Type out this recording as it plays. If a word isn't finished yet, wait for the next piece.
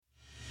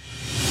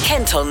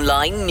Kent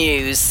Online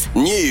News.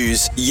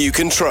 News you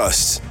can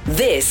trust.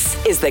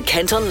 This is the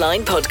Kent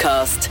Online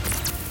Podcast.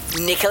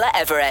 Nicola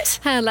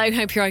Everett. Hello,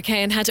 hope you're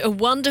okay and had a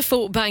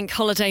wonderful bank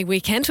holiday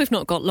weekend. We've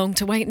not got long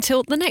to wait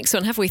until the next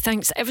one, have we?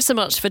 Thanks ever so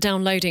much for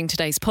downloading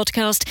today's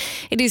podcast.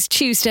 It is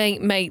Tuesday,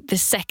 May the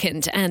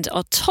 2nd, and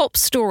our top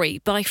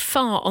story by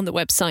far on the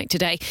website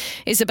today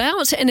is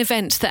about an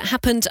event that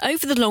happened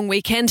over the long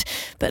weekend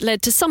but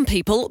led to some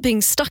people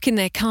being stuck in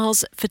their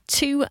cars for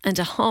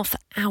 2.5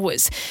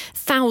 hours.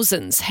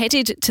 Thousands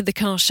headed to the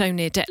car show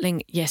near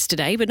Detling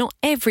yesterday, but not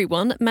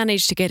everyone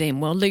managed to get in.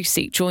 Well,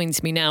 Lucy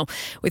joins me now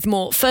with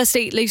more.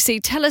 Firstly,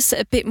 Lucy, tell us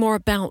a bit more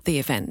about the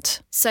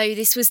event. So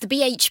this was the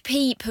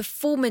BHP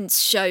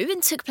Performance Show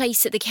and took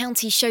place at the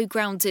county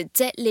showground at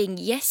Detling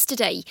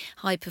yesterday.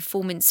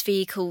 High-performance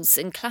vehicles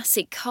and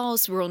classic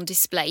cars were on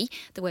display.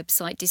 The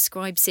website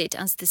describes it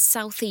as the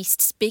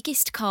Southeast's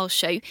biggest car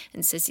show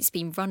and says it's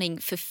been running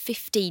for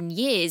 15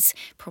 years,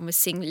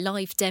 promising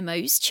live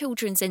demos,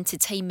 children's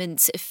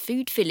entertainment, a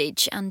food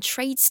village and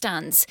trade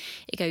stands.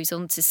 It goes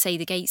on to say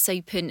the gates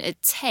open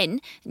at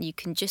 10 and you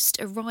can just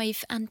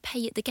arrive and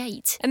pay at the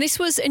gate. And this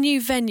was a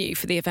new venue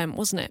for the event,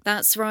 wasn't it?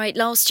 That's right.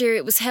 Last year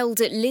it was held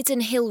at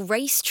Liddon Hill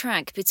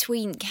Racetrack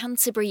between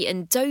Canterbury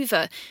and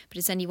Dover. But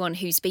as anyone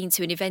who's been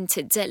to an event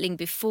at Detling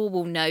before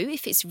will know,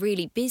 if it's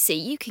really busy,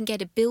 you can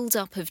get a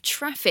build-up of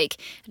traffic.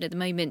 And at the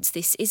moment,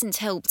 this isn't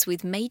helped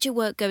with major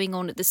work going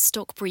on at the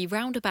Stockbury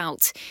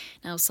roundabout.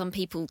 Now, some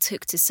people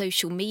took to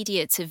social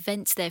media to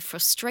vent their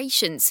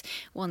frustrations.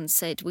 One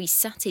said, "We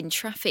sat in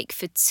traffic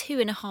for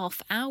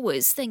 2.5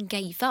 hours, then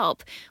gave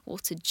up.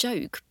 What a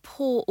joke.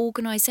 Poor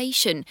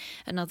organisation."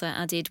 Another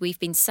added, "We've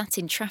been sat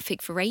in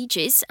traffic for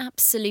ages,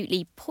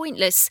 absolutely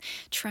pointless.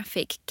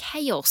 Traffic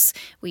chaos.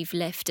 We've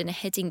left and are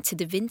heading to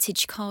the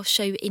vintage car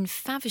show in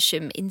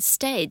Faversham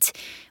instead."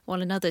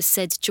 While another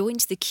said,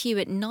 "Joined the queue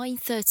at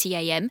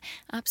 9:30am,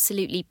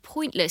 absolutely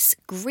pointless,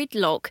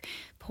 gridlock,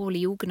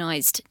 poorly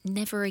organised,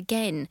 never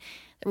again."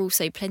 There are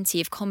also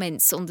plenty of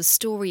comments on the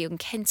story on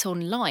Kent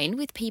Online,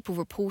 with people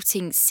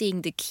reporting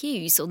seeing the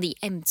queues on the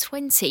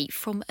M20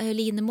 from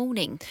early in the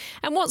morning.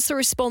 And what's the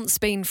response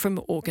been from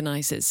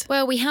organisers?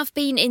 Well, we have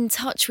been in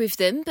touch with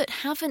them,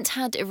 but haven't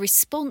had a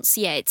response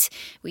yet.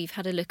 We've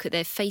had a look at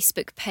their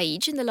Facebook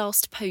page, and the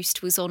last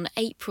post was on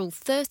April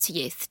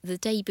 30th, the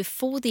day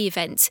before the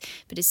event.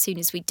 But as soon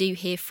as we do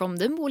hear from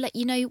them, we'll let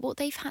you know what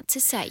they've had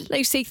to say.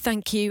 Lucy,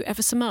 thank you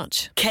ever so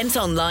much. Kent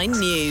Online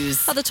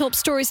News. Other top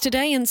stories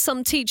today, and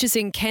some teachers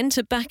in Kent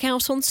are back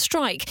out on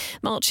strike.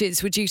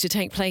 Marches were due to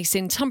take place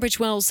in Tunbridge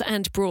Wells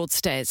and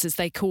Broadstairs as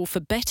they call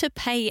for better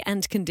pay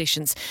and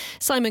conditions.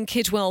 Simon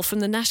Kidwell from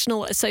the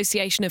National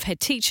Association of Head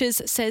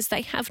Teachers says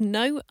they have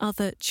no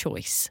other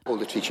choice. All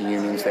the teaching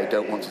unions, they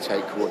don't want to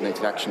take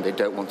coordinated action, they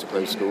don't want to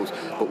close schools,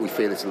 but we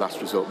feel it's the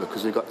last resort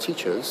because we've got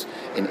teachers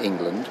in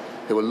England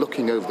who are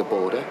looking over the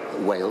border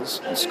at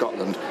Wales and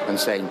Scotland and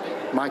saying,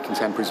 "My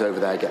contemporaries over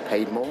there get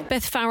paid more."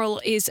 Beth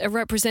Farrell is a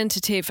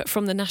representative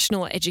from the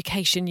National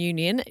Education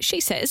Union.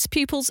 She says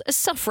pupils are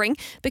suffering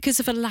because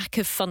of a lack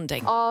of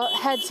funding. Our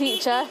head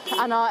teacher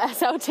and our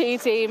SLT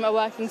team are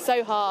working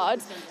so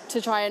hard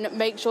to try and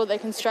make sure they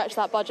can stretch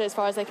that budget as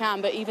far as they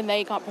can, but even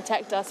they can't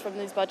protect us from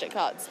these budget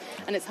cuts,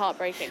 and it's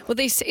heartbreaking. Well,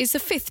 this is the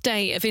 5th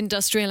day of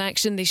industrial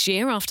action this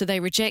year after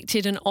they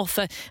rejected an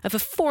offer of a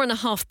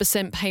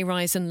 4.5% pay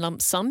rise and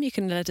lump sum. You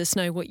can let us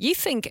know what you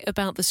think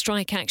about the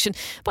strike action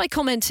by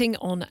commenting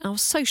on our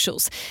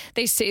socials.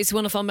 This is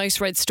one of our most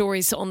read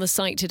stories on the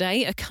site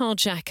today. A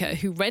carjacker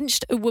who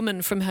wrenched a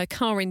woman from her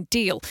car in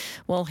Deal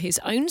while his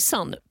own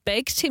son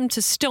begged him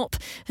to stop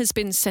has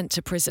been sent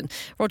to prison.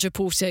 Roger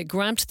Porter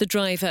grabbed the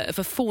driver of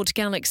a Ford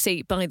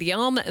Galaxy by the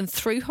arm and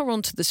threw her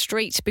onto the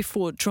street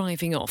before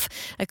driving off.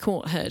 A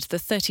court heard the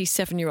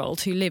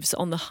 37-year-old who lives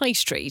on the High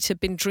Street had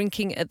been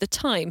drinking at the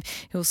time.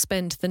 He'll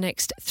spend the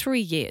next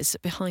 3 years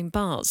behind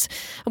bars.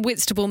 A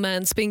Whitstable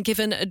man's been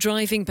given a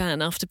driving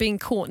ban after being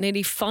caught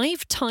nearly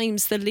 5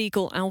 times the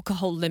legal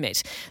alcohol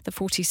limit. The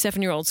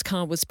 47-year-old's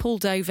car was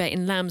pulled over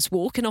in Lamb's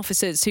Walk, and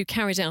officers who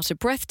carried out a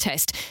breath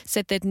test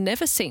said they'd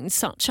never seen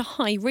such a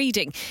high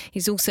reading.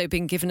 He's also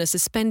been given a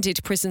suspended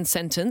prison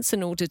sentence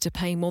and ordered to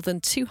pay more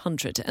than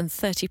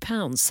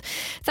 £230.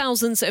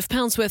 Thousands of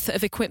pounds worth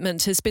of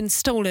equipment has been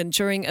stolen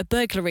during a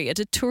burglary at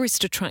a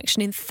tourist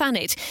attraction in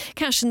Thanet.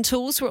 Cash and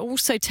tools were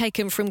also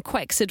taken from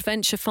Queck's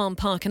Adventure Farm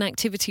Park and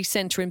Activity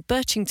Centre in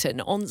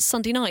Birchington on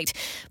Sunday night.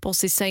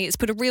 Bosses say it's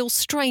put a real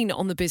strain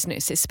on the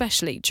business,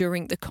 especially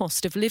during the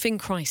cost of living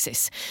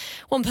crisis.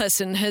 One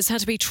person has had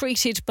to be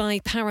treated by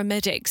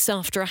paramedics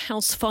after a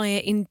house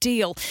fire in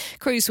Deal.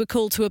 Crews were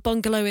called to a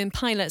bungalow in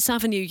Pilots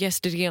Avenue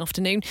yesterday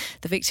afternoon.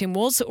 The victim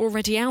was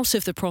already out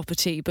of the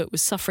property but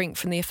was suffering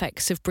from the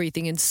effects of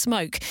breathing in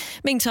smoke.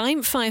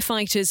 Meantime,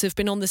 firefighters have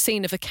been on the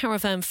scene of a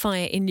caravan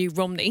fire in New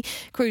Romney.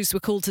 Crews were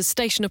called to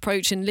Station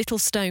Approach in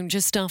Littlestone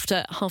just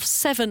after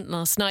 7:30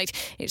 last night.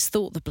 It's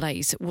thought the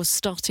blaze series was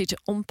started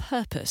on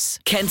purpose.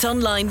 Kent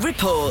Online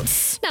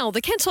reports. Now,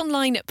 the Kent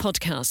Online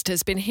podcast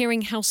has been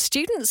hearing how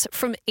students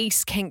from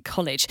East Kent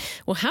College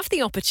will have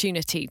the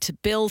opportunity to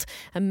build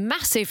a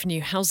massive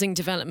new housing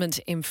development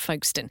in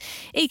Folkestone.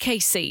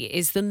 EKC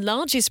is the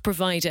largest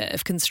provider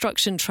of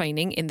construction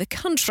training in the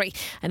country,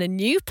 and a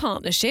new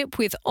partnership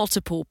with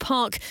Otterpool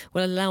Park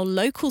will allow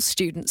local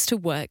students to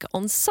work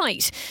on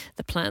site.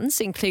 The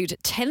plans include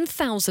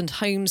 10,000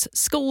 homes,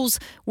 schools,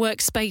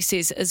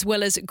 workspaces, as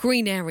well as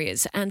green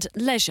areas and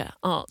leisure,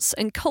 arts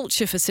and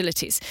culture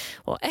facilities.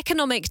 Well,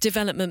 Economic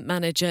Development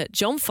Manager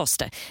John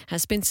Foster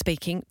has been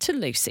speaking to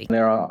Lucy.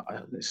 There are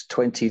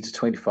 20 to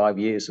 25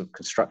 years of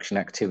construction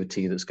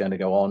activity that's going to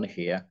go on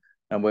here,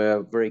 and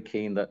we're very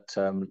keen that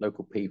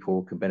local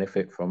people can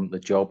benefit from the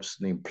jobs,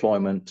 the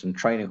employment and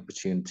training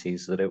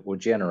opportunities that it will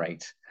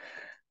generate.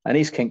 And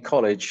East Kent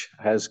College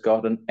has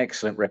got an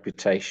excellent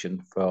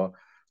reputation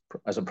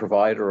as a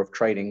provider of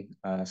training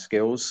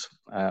skills,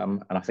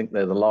 and I think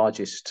they're the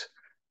largest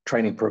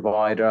training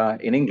provider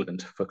in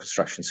England for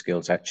construction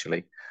skills,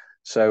 actually.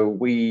 So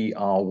we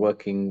are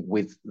working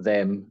with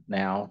them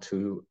now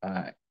to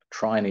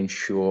try and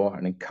ensure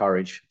and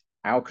encourage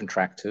our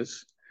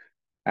contractors,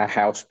 our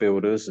house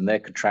builders and their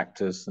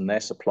contractors and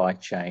their supply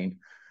chain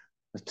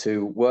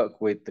to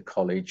work with the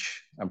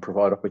college and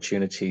provide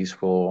opportunities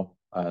for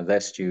their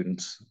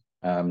students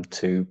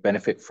to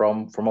benefit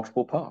from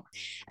Otterpool Park.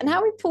 And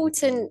how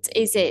important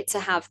is it to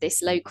have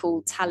this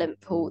local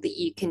talent pool that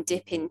you can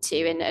dip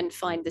into and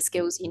find the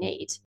skills you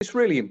need? It's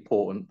really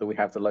important that we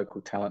have the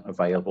local talent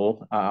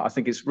available. I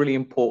think it's really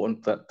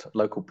important that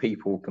local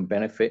people can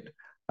benefit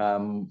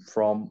from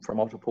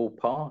Otterpool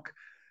Park.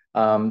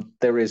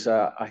 There is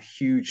a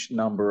huge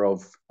number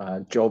of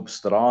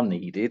jobs that are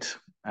needed,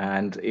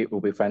 and it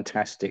will be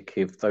fantastic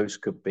if those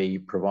could be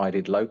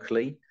provided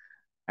locally,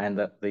 and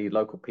that the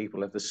local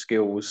people have the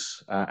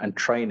skills and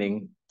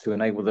training to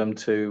enable them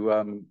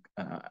to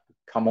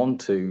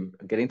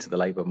get into the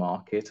labour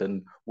market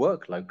and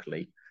work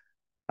locally.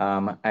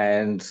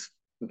 And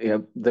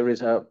there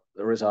is a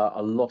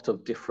lot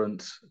of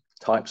different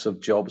types of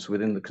jobs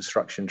within the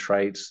construction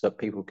trades that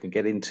people can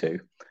get into.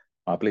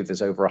 I believe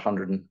there's over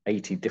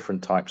 180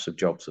 different types of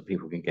jobs that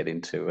people can get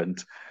into,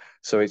 and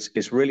so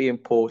it's really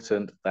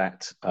important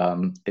that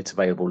it's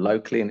available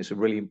locally, and it's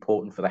really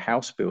important for the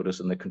house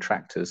builders and the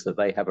contractors that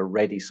they have a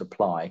ready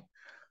supply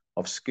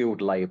of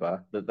skilled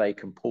labour that they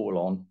can pull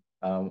on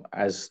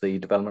as the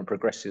development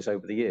progresses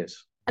over the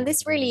years. And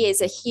this really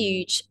is a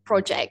huge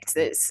project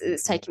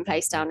that's taking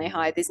place down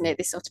Ohio, isn't it?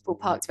 This Otterpool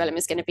Park development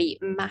is going to be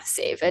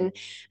massive. And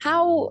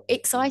how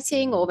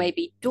exciting or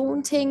maybe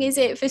daunting is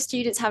it for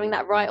students having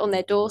that right on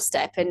their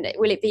doorstep? And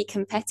will it be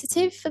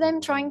competitive for them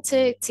trying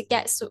to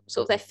get sort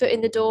of their foot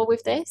in the door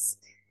with this?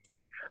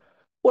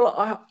 Well,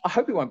 I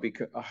hope it won't be.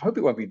 I hope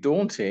it won't be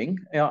daunting.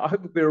 I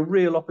hope it'll be a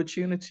real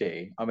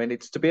opportunity. I mean,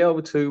 it's to be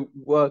able to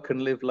work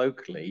and live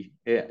locally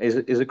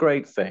is a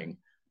great thing.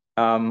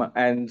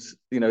 And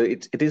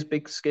it is a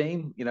big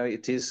scheme.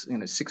 It is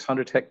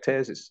 600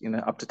 hectares. It's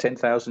up to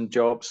 10,000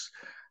 jobs.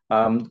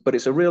 But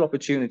it's a real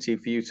opportunity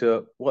for you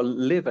to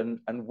live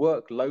and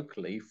work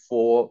locally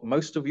for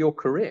most of your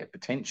career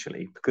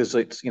potentially, because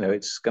it's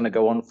going to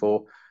go on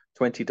for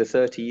 20 to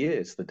 30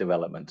 years, the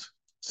development.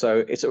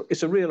 So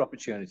it's a real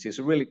opportunity. It's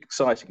a really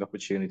exciting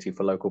opportunity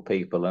for local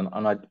people.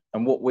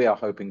 And what we are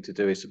hoping to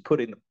do is to put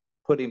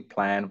in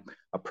plan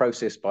a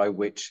process by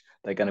which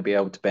they're going to be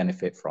able to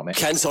benefit from it.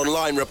 Kent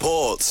Online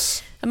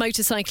reports. A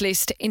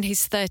motorcyclist in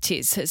his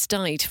 30s has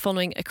died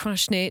following a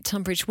crash near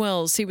Tunbridge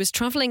Wells. He was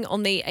travelling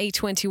on the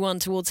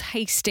A21 towards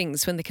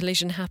Hastings when the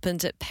collision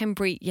happened at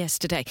Pembury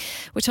yesterday.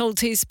 We're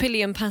told his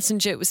pillion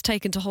passenger was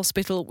taken to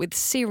hospital with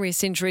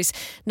serious injuries.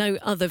 No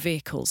other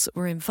vehicles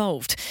were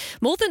involved.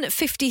 More than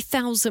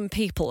 50,000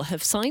 people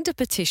have signed a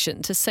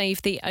petition to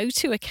save the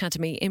O2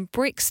 Academy in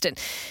Brixton.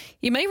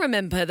 You may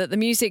remember that the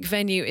music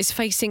venue is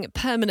facing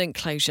permanent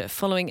closure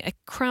following a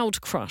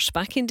crowd crush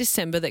back in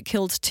December that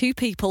killed 2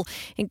 people,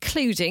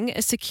 including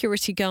a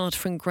security guard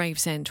from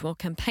Gravesend. Well,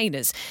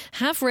 campaigners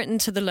have written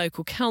to the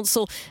local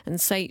council and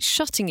say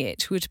shutting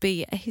it would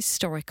be a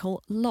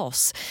historical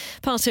loss.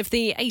 Part of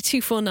the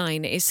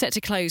A249 is set to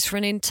close for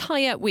an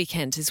entire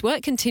weekend as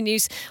work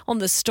continues on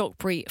the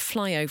Stockbury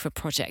flyover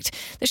project.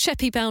 The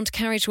Sheppey-bound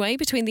carriageway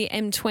between the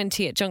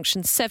M20 at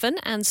Junction 7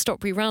 and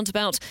Stockbury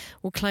roundabout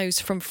will close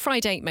from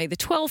Friday, May the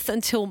 12th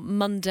until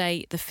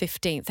Monday the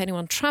 15th.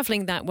 Anyone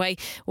travelling that way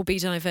will be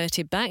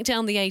diverted back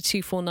down the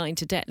A249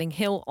 to Detling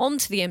Hill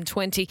onto the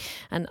M20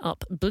 and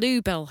up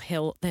Bluebell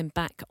Hill, then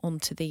back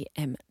onto the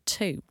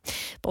M2.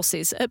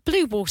 Bosses at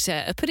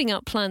Bluewater are putting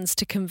up plans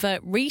to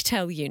convert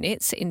retail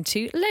units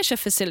into leisure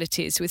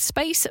facilities with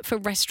space for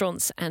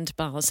restaurants and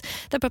bars.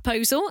 The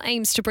proposal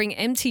aims to bring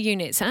empty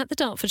units at the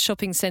Dartford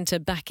Shopping Centre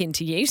back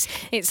into use.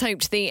 It's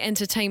hoped the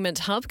entertainment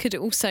hub could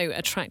also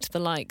attract the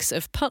likes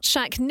of Putt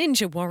Shack,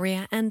 Ninja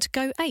Warrior and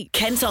Go 8.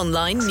 Kent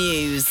Online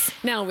News.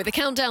 Now, with the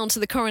countdown countdown to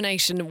the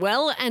coronation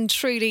well and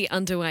truly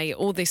underway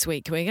all this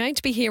week. We're going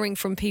to be hearing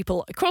from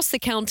people across the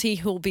county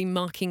who will be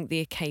marking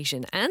the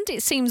occasion, and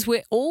it seems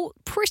we're all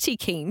pretty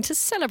keen to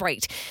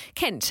celebrate.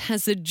 Kent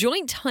has the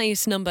joint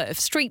highest number of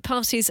street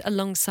parties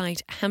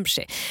alongside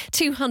Hampshire.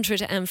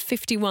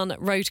 251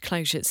 road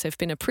closures have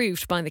been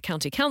approved by the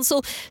County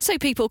Council so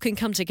people can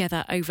come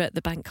together over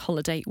the bank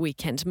holiday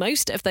weekend.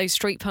 Most of those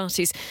street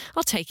parties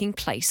are taking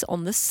place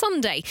on the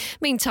Sunday.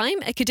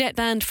 Meantime, a cadet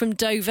band from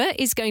Dover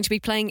is going to be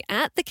playing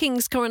at the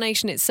King's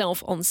coronation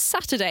itself on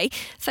Saturday.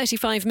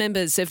 35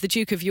 members of the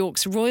Duke of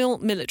York's Royal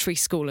Military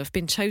School have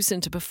been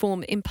chosen to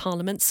perform in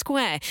Parliament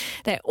Square.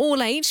 They're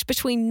all aged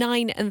between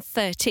 9 and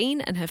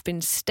 13 and have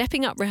been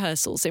stepping up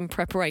rehearsals in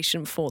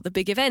preparation for the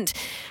big event.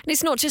 And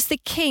it's not just the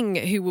King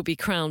who will be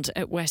crowned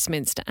at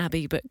Westminster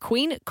Abbey, but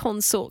Queen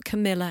Consort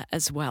Camilla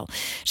as well.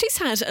 She's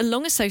had a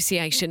long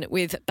association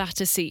with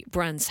Battersea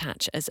Brands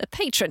Hatch as a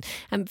patron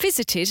and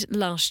visited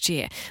last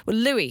year. Well,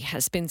 Louis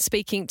has been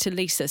speaking to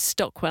Lisa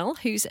Stockwell,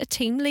 who's a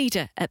team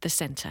leader at the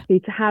centre.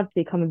 To have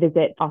to come and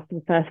visit us for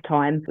the first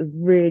time was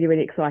really,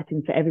 really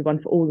exciting for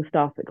everyone, for all the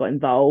staff that got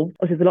involved.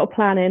 There was a lot of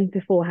planning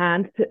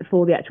beforehand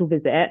for the actual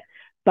visit,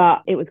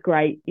 but it was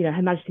great. You know,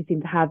 Her Majesty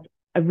seemed to have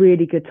a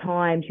really good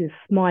time. She was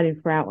smiling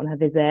throughout on her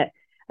visit.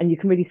 And you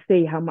can really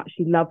see how much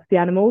she loves the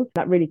animals.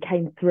 That really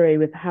came through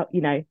with how, you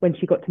know, when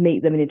she got to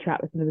meet them and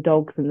interact with some of the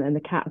dogs and the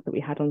cats that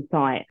we had on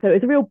site. So it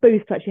was a real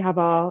boost to actually have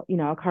our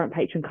current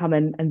patron come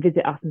and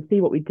visit us and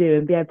see what we do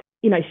and be able to,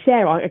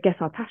 share,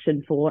 our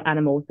passion for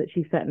animals that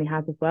she certainly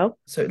has as well.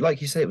 So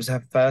like you said, it was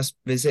her first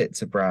visit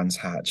to Brands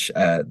Hatch,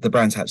 the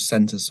Brands Hatch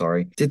Centre,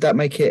 sorry. Did that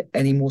make it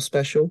any more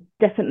special?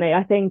 Definitely.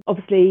 I think,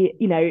 obviously,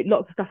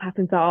 lots of stuff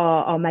happens at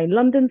our main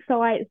London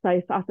site.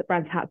 So for us at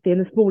Brands Hatch, being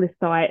the smallest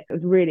site, it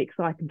was really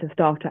exciting for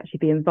staff to actually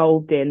be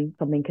involved in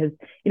something because,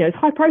 it's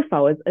high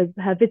profile as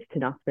her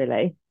visiting us,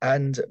 really.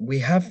 And we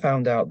have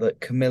found out that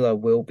Camilla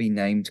will be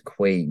named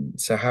Queen.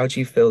 So how do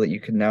you feel that you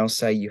can now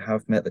say you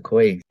have met the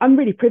Queen? I'm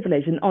really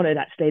privileged and honoured,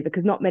 actually,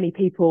 because not many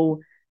people,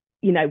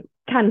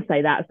 can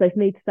say that. So for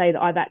me to say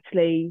that I've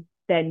actually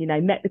then,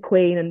 met the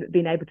Queen and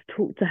been able to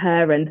talk to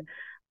her and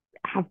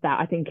have that,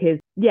 I think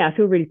I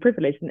feel really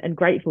privileged and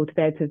grateful to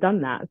be able to have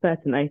done that,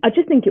 certainly. I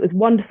just think it was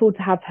wonderful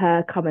to have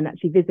her come and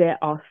actually visit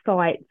our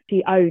site.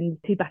 She owns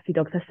 2 Battersea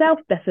dogs herself,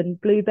 Beth and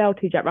Bluebell,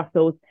 2 Jack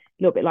Russells,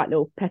 a little bit like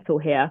little Petal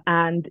here.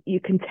 And you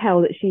can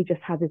tell that she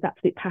just has this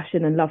absolute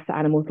passion and love for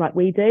animals like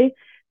we do.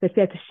 So to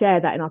be able to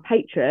share that in our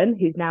patron,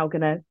 who's now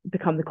going to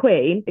become the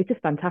Queen, it's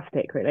just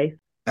fantastic, really.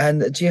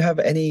 And do you have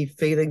any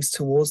feelings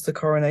towards the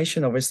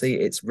coronation?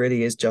 Obviously, it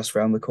really is just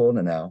round the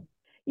corner now.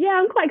 Yeah,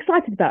 I'm quite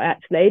excited about it,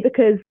 actually,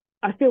 because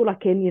I feel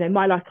like in,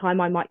 my lifetime,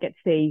 I might get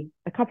to see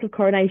a couple of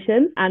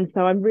coronations. And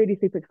so I'm really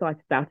super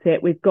excited about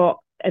it. We've got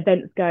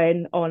events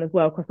going on as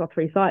well across our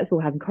 3 sites.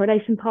 We're having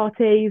coronation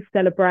parties,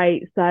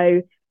 celebrate.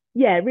 So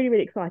yeah, really,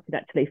 really excited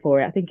actually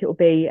for it. I think it will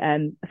be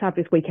a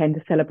fabulous weekend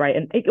to celebrate.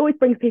 And it always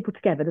brings people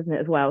together, doesn't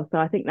it, as well? So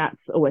I think that's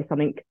always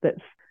something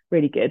that's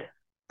really good.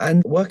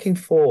 And working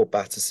for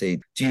Battersea,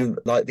 do you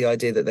like the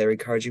idea that they're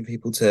encouraging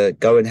people to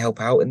go and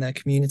help out in their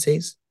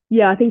communities?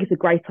 Yeah, I think it's a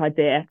great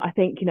idea. I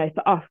think,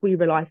 for us, we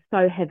rely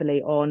so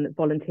heavily on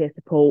volunteer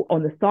support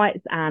on the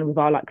sites and with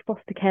our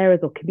foster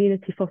carers or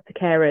community foster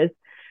carers.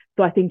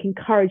 So I think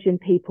encouraging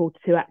people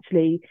to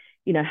actually,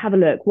 have a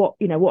look, what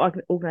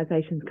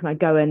organisations can I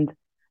go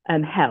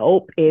and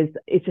help is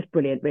just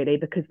brilliant, really,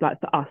 because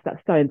for us,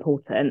 that's so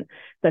important.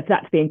 So for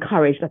that to be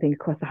encouraged, I think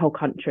across the whole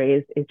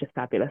country is just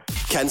fabulous.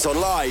 Kent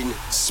Online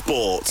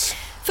Sport.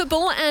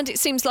 Football, and it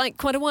seems like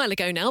quite a while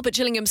ago now, but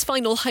Gillingham's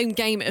final home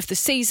game of the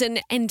season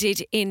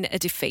ended in a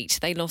defeat.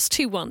 They lost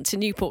 2-1 to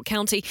Newport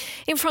County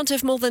in front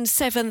of more than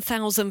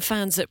 7,000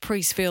 fans at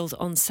Priestfield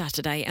on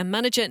Saturday. And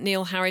manager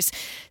Neil Harris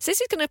says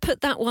he's going to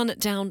put that one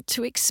down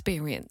to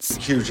experience.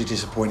 Hugely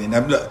disappointing.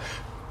 Look,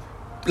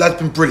 lad's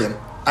been brilliant.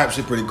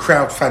 Absolutely brilliant.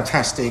 Crowd,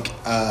 fantastic.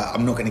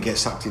 I'm not going to get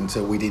sucked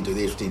into we didn't do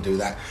this, we didn't do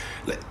that.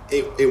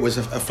 It was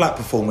a flat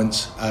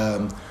performance.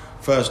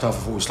 First half, I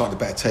thought we were a slightly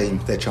better team.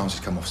 Their chances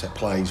come off set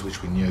plays,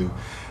 which we knew.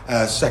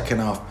 Second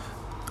half,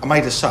 I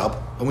made a sub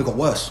and we got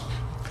worse.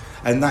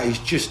 And that is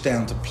just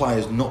down to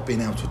players not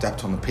being able to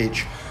adapt on the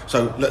pitch.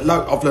 So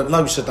I've learned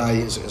loads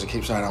today, as I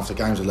keep saying after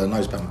games, I've learned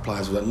loads about my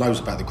players, I've learned loads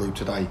about the group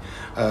today.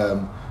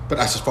 But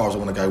that's as far as I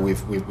want to go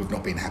with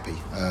not being happy.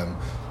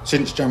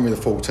 Since January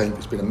the 14th,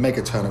 it's been a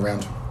mega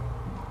turnaround.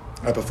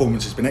 Our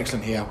performance has been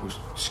excellent here. We've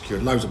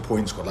secured loads of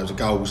points, got loads of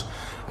goals.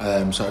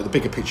 So the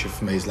bigger picture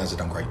for me is lads have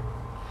done great.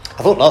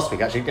 I thought last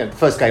week, actually, the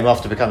first game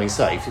after becoming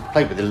safe, it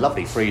played with a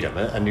lovely freedom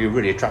and you were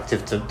really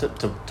attractive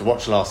to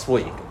watch last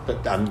week.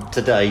 But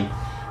today,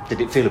 did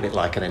it feel a bit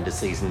like an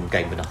end-of-season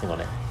game with nothing on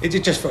it?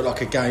 It just felt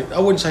like a game. I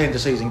wouldn't say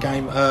end-of-season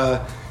game.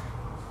 The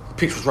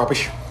pitch was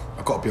rubbish.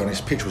 I've got to be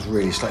honest. Pitch was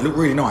really slow. It looked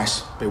really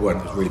nice, but it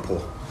wasn't. It was really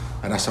poor.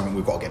 And that's something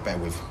we've got to get better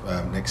with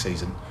next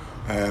season.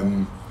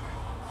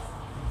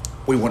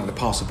 We wanted to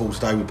pass the ball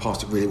today. We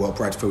passed it really well.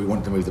 Bradford, we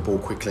wanted to move the ball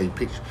quickly.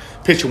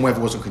 Pitch and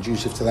weather wasn't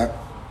conducive to that.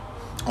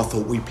 I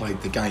thought we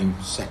played the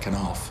game second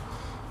half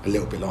a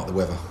little bit like the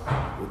weather.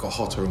 We got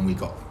hotter and we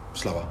got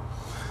slower.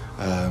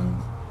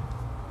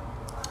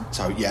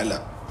 So yeah,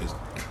 look,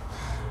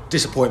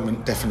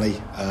 disappointment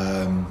definitely.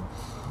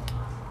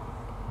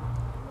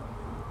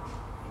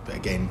 But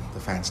again, the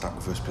fans stuck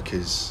with us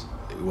because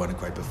it weren't a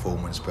great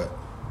performance, but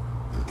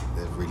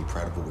they're really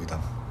proud of what we've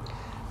done.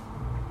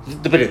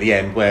 The bit at the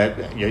end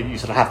where you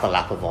sort of have the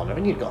lap of honour,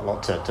 and you've got a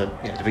lot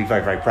to be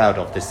very, very proud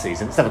of this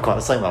season. It's never quite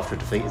the same after a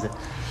defeat, is it?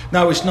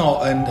 No, it's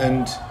not.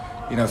 And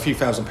a few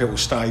thousand people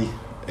stay,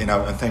 and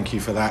thank you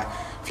for that.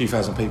 A few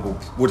thousand people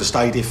would have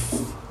stayed if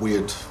we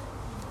had,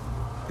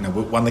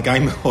 won the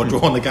game or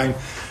drawn the game.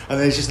 And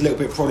there's just a little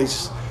bit probably.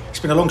 It's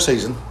been a long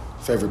season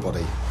for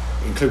everybody,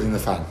 including the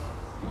fan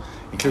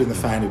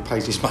who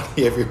pays his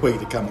money every week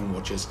to come and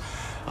watch us.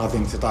 I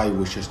think today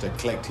was just a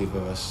collective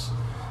of us.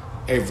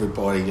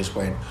 Everybody just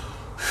went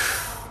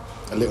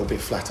a little bit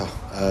flatter,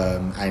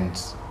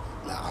 and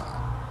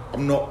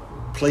I'm not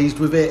pleased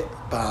with it,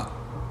 but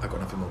I've got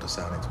nothing more to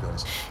say on it, to be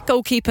honest.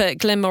 Goalkeeper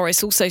Glenn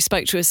Morris also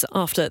spoke to us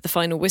after the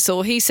final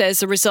whistle. He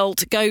says the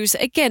result goes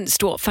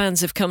against what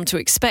fans have come to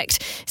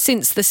expect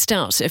since the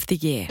start of the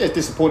year. It's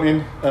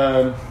disappointing.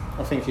 I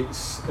think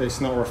it's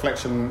not a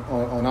reflection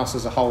on us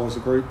as a whole, as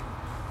a group,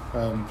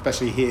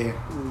 especially here.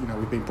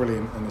 We've been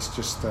brilliant, and it's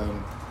just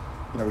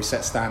we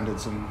set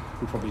standards and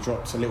we probably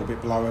dropped a little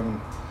bit below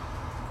them.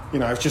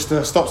 It's just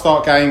a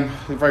stop-start game,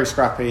 very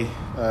scrappy,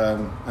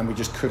 and we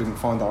just couldn't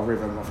find our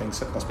rhythm. I think,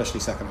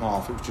 especially second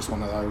half, it was just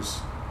one of those.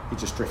 We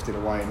just drifted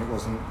away, and it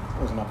wasn't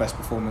our best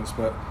performance.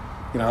 But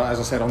as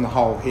I said, on the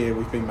whole, here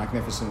we've been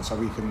magnificent, so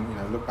we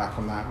can look back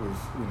on that with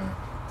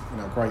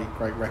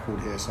great record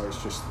here. So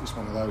it's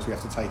one of those we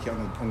have to take it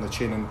on the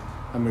chin and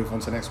move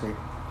on to next week.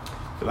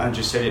 The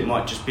manager said it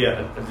might just be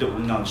a little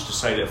nudge to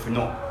say that if we're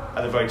not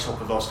at the very top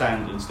of our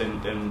standards,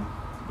 then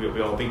we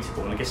are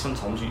beatable. And I guess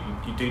sometimes you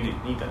do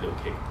need that little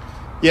kick.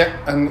 Yeah,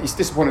 and it's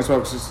disappointing as well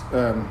because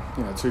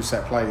two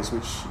set plays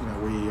which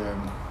we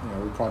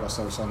pride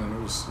ourselves on, and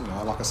it was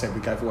like I said,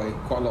 we gave away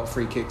quite a lot of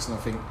free kicks, and I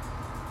think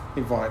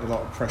invited a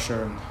lot of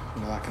pressure, and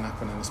that can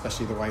happen, and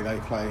especially the way they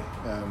play.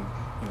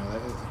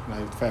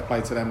 Fair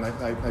play to them.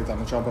 They've done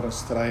the job on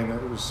us today, and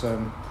it was a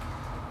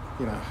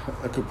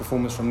good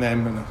performance from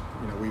them, and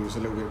we was a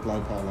little bit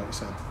below par, like you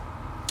said.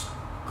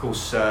 Of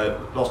course,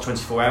 last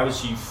 24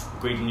 hours you've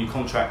agreed a new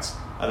contract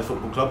at the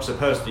football club, so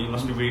personally you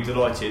must be really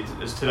delighted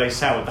as today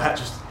soured that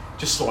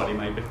just slightly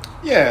maybe.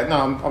 Yeah,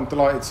 no, I'm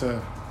delighted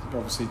to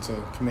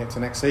commit to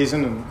next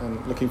season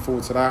and looking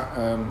forward to that,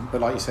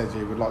 but like you said,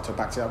 you would like to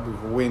back it up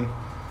with a win,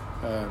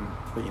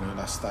 but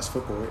that's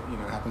football, it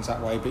happens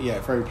that way, but yeah,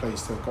 very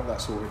pleased to have got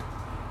that sorted.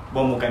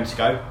 One more game to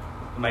go,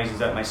 amazing as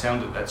that may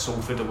sound, at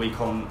Salford a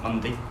week on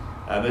Monday.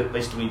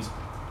 They still need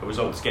a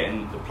result to get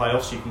in the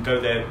playoffs, so you can go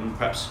there and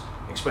perhaps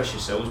express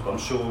yourselves, but I'm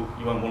sure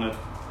you won't want to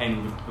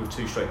end with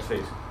two straight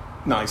defeats.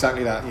 No,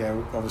 exactly that. Yeah,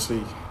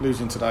 obviously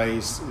losing today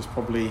is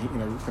probably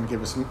going to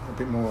give us a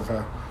bit more of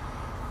a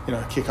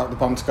kick up the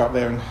bum to go up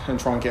there and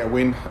try and get a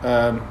win.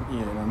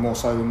 More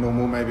so than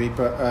normal maybe,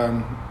 but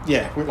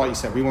like you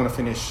said, we want to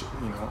finish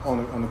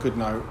on a good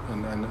note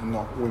and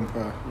not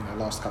whimper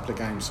last couple of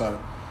games. So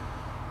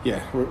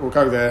yeah, we'll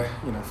go there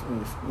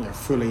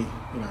fully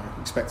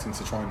expecting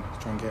to try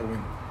and get a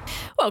win.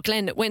 Well,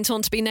 Glenn went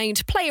on to be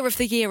named Player of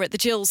the Year at the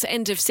Gills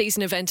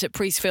end-of-season event at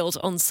Priestfield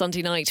on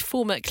Sunday night.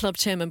 Former club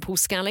chairman Paul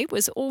Scally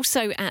was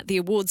also at the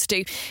awards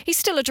do. He's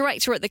still a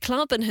director at the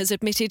club and has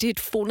admitted he'd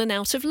fallen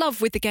out of love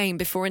with the game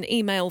before an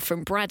email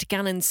from Brad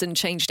Gallinson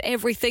changed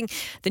everything.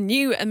 The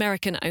new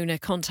American owner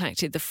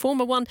contacted the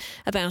former one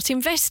about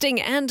investing,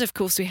 and of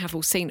course we have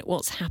all seen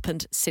what's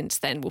happened since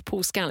then. Well,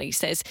 Paul Scally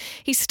says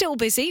he's still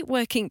busy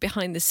working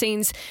behind the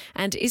scenes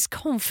and is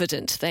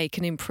confident they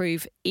can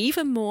improve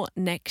even more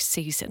next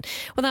season.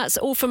 Well, that's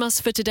all from us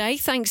for today.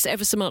 Thanks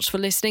ever so much for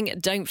listening.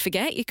 Don't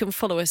forget, you can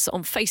follow us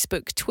on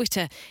Facebook,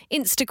 Twitter,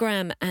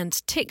 Instagram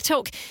and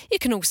TikTok. You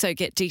can also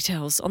get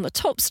details on the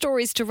top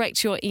stories direct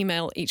to your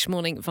email each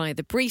morning via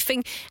the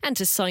briefing. And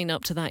to sign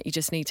up to that, you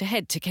just need to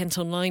head to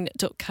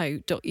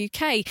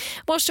kentonline.co.uk.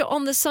 Whilst you're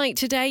on the site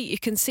today, you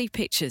can see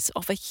pictures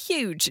of a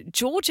huge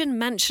Georgian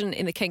mansion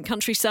in the Kent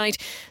countryside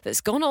that's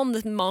gone on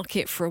the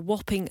market for a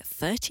whopping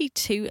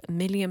 £32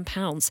 million.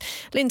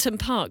 Linton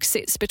Park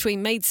sits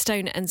between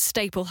Maidstone and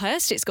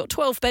Staplehurst. It's got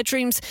 12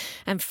 bedrooms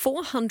and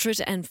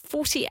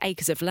 440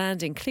 acres of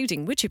land,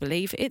 including, would you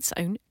believe, its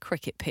own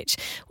cricket pitch.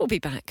 We'll be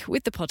back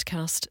with the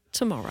podcast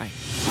tomorrow.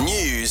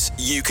 News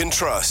you can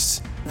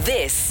trust.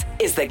 This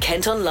is the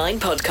Kent Online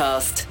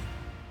Podcast.